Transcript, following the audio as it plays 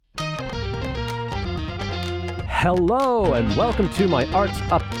Hello, and welcome to my Arts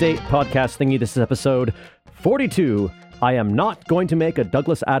Update podcast thingy. This is episode 42. I am not going to make a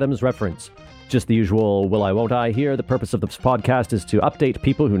Douglas Adams reference. Just the usual will I, won't I here. The purpose of this podcast is to update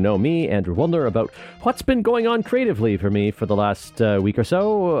people who know me, Andrew Wundler, about what's been going on creatively for me for the last week or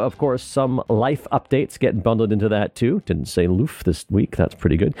so. Of course, some life updates get bundled into that too. Didn't say loof this week. That's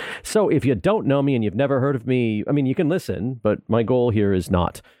pretty good. So if you don't know me and you've never heard of me, I mean, you can listen, but my goal here is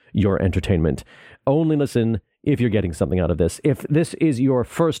not your entertainment. Only listen if you're getting something out of this. If this is your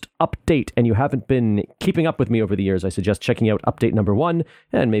first update and you haven't been keeping up with me over the years, I suggest checking out update number 1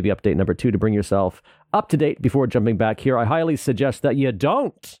 and maybe update number 2 to bring yourself up to date before jumping back here. I highly suggest that you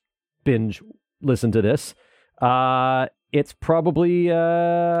don't binge listen to this. It's probably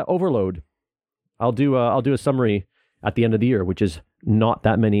overload. I'll do a summary at the end of the year, which is not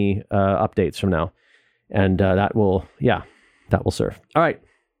that many updates from now. And that will serve. All right.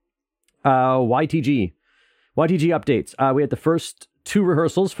 YTG updates. We had the first 2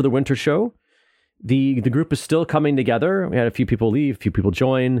 rehearsals for the winter show. The group is still coming together. We had a few people leave, a few people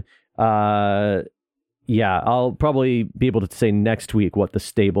join. I'll probably be able to say next week what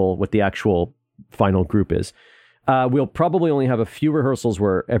the actual final group is. We'll probably only have a few rehearsals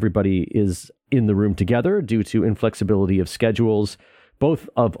where everybody is in the room together due to inflexibility of schedules, both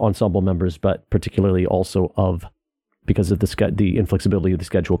of ensemble members, but particularly also because of the inflexibility of the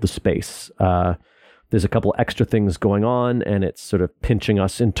schedule, the space. There's a couple extra things going on, and it's sort of pinching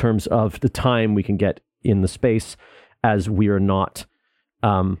us in terms of the time we can get in the space, as we are not,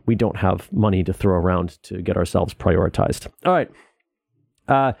 we don't have money to throw around to get ourselves prioritized. All right.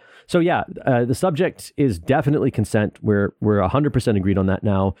 The subject is definitely consent. We're 100% agreed on that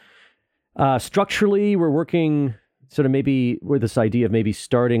now. Structurally, we're working sort of maybe with this idea of maybe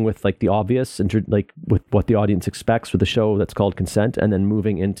starting with like the obvious, like with what the audience expects for the show that's called consent, and then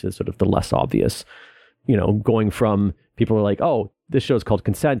moving into sort of the less obvious. Going from people are like, oh, this show's called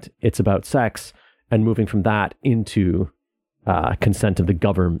Consent, it's about sex, and moving from that into consent of the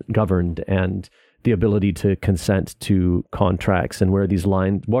governed and the ability to consent to contracts, and where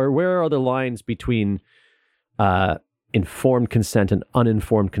are the lines between informed consent and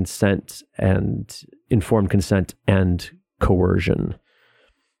uninformed consent, and informed consent and coercion.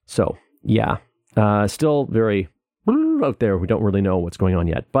 So, still very out there. We don't really know what's going on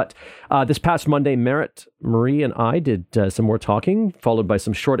yet. But this past Monday, Merritt, Marie, and I did some more talking, followed by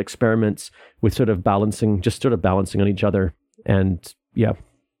some short experiments with sort of balancing on each other, and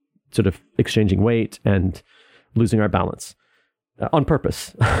sort of exchanging weight and losing our balance on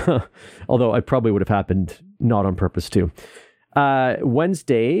purpose. Although it probably would have happened not on purpose too.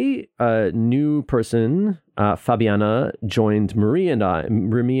 Wednesday, a new person, Fabiana, joined Marie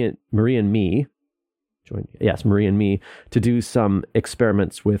and me, to do some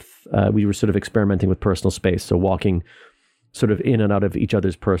experiments with, we were sort of experimenting with personal space. So walking sort of in and out of each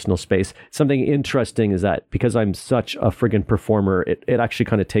other's personal space. Something interesting is that because I'm such a friggin' performer, it actually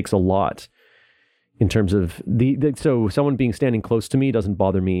kind of takes a lot in terms of so someone being standing close to me doesn't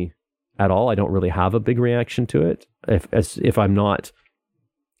bother me at all. I don't really have a big reaction to it if I'm not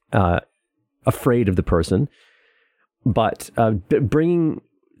afraid of the person. But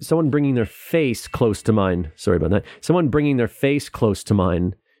someone bringing their face close to mine, sorry about that. Someone bringing their face close to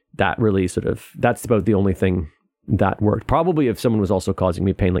mine, that really that's about the only thing that worked. Probably if someone was also causing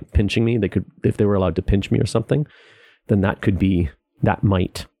me pain, like pinching me, if they were allowed to pinch me or something, then that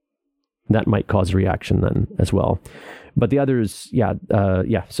might cause a reaction then as well. But the others,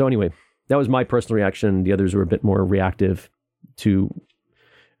 So anyway, that was my personal reaction. The others were a bit more reactive to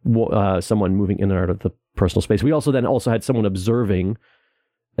someone moving in and out of the personal space. We also had someone observing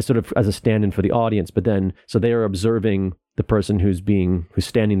as a stand-in for the audience, but then, so they are observing the person who's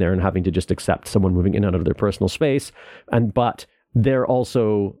standing there and having to just accept someone moving in and out of their personal space. But they're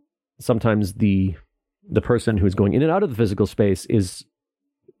also, sometimes the person who's going in and out of the physical space is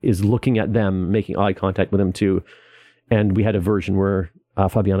looking at them, making eye contact with them too. And we had a version where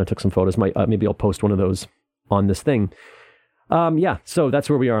Fabiana took some photos. Maybe I'll post one of those on this thing. So that's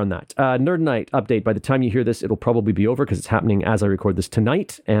where we are on that. Nerd Night update. By the time you hear this, it'll probably be over because it's happening as I record this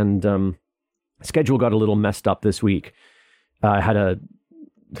tonight. And schedule got a little messed up this week. I had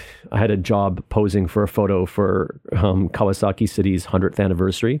a job posing for a photo for Kawasaki City's 100th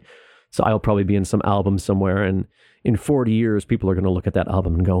anniversary. So I'll probably be in some album somewhere. And in 40 years, people are going to look at that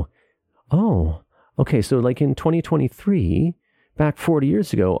album and go, oh, okay, so like in 2023... back 40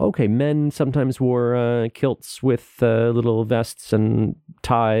 years ago, okay, men sometimes wore kilts with little vests and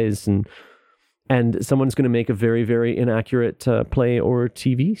ties, and someone's going to make a very, very inaccurate play or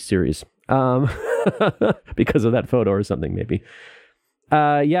TV series because of that photo or something, maybe.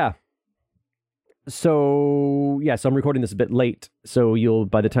 So I'm recording this a bit late. So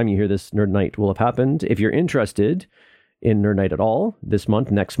by the time you hear this, Nerd Night will have happened. If you're interested in Nerd Night at all, this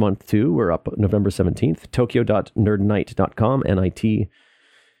month, next month too, we're up November 17th, tokyo.nerdnight.com. NIT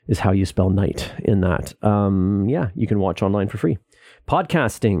is how you spell night in that. You can watch online for free.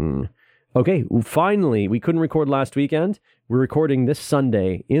 Podcasting. Okay, finally, we couldn't record last weekend. We're recording this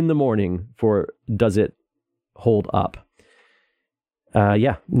Sunday in the morning for Does It Hold Up?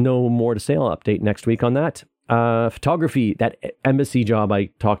 No more to say. I'll update next week on that. Photography, that embassy job I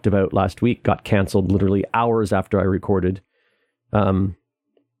talked about last week got canceled literally hours after I recorded.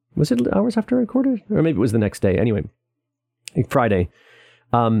 Was it hours after I recorded? Or maybe it was the next day. Anyway, Friday.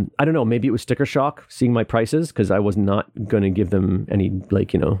 I don't know. Maybe it was sticker shock seeing my prices because I was not going to give them any,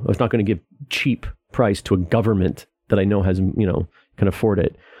 I was not going to give cheap price to a government that I know has, can afford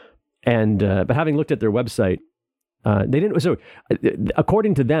it. And, but having looked at their website, they didn't. So,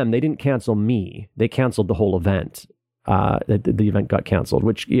 according to them, they didn't cancel me. They canceled the whole event. The event got canceled,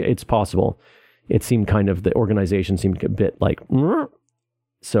 which it's possible. It seemed the organization seemed a bit like.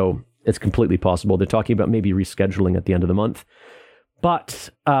 So it's completely possible. They're talking about maybe rescheduling at the end of the month, but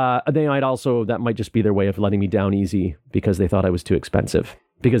that might just be their way of letting me down easy because they thought I was too expensive.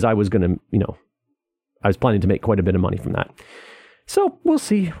 Because I was going to, I was planning to make quite a bit of money from that. So we'll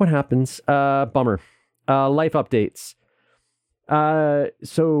see what happens. Bummer. Life updates.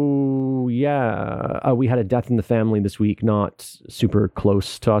 We had a death in the family this week, not super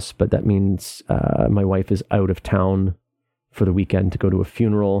close to us, but that means my wife is out of town for the weekend to go to a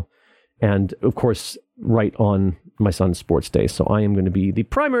funeral. And of course, right on my son's sports day. So I am going to be the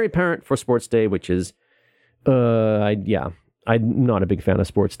primary parent for sports day, which is, I'm not a big fan of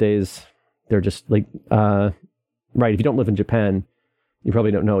sports days. They're just right. If you don't live in Japan, you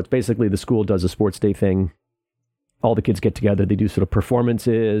probably don't know. It's basically the school does a sports day thing. All the kids get together. They do sort of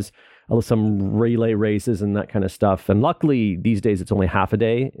performances, some relay races and that kind of stuff. And luckily, these days, it's only half a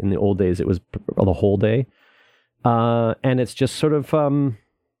day. In the old days, it was the whole day. And it's just sort of,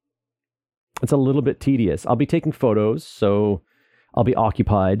 it's a little bit tedious. I'll be taking photos, so I'll be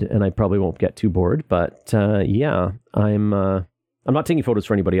occupied and I probably won't get too bored. But I'm not taking photos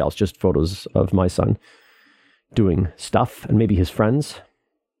for anybody else, just photos of my son doing stuff and maybe his friends.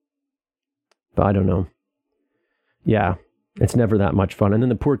 But I don't know. Yeah, it's never that much fun. And then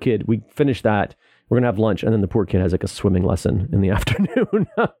the poor kid, we finish that. We're going to have lunch. And then the poor kid has a swimming lesson in the afternoon.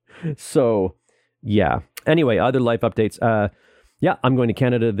 So, yeah. Anyway, other life updates. I'm going to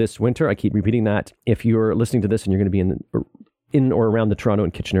Canada this winter. I keep repeating that. If you're listening to this and you're going to be in or around the Toronto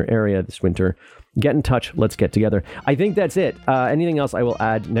and Kitchener area this winter, get in touch. Let's get together. I think that's it. Anything else I will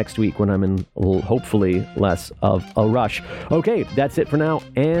add next week when I'm in hopefully less of a rush. Okay, that's it for now.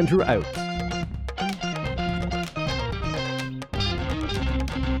 Andrew out.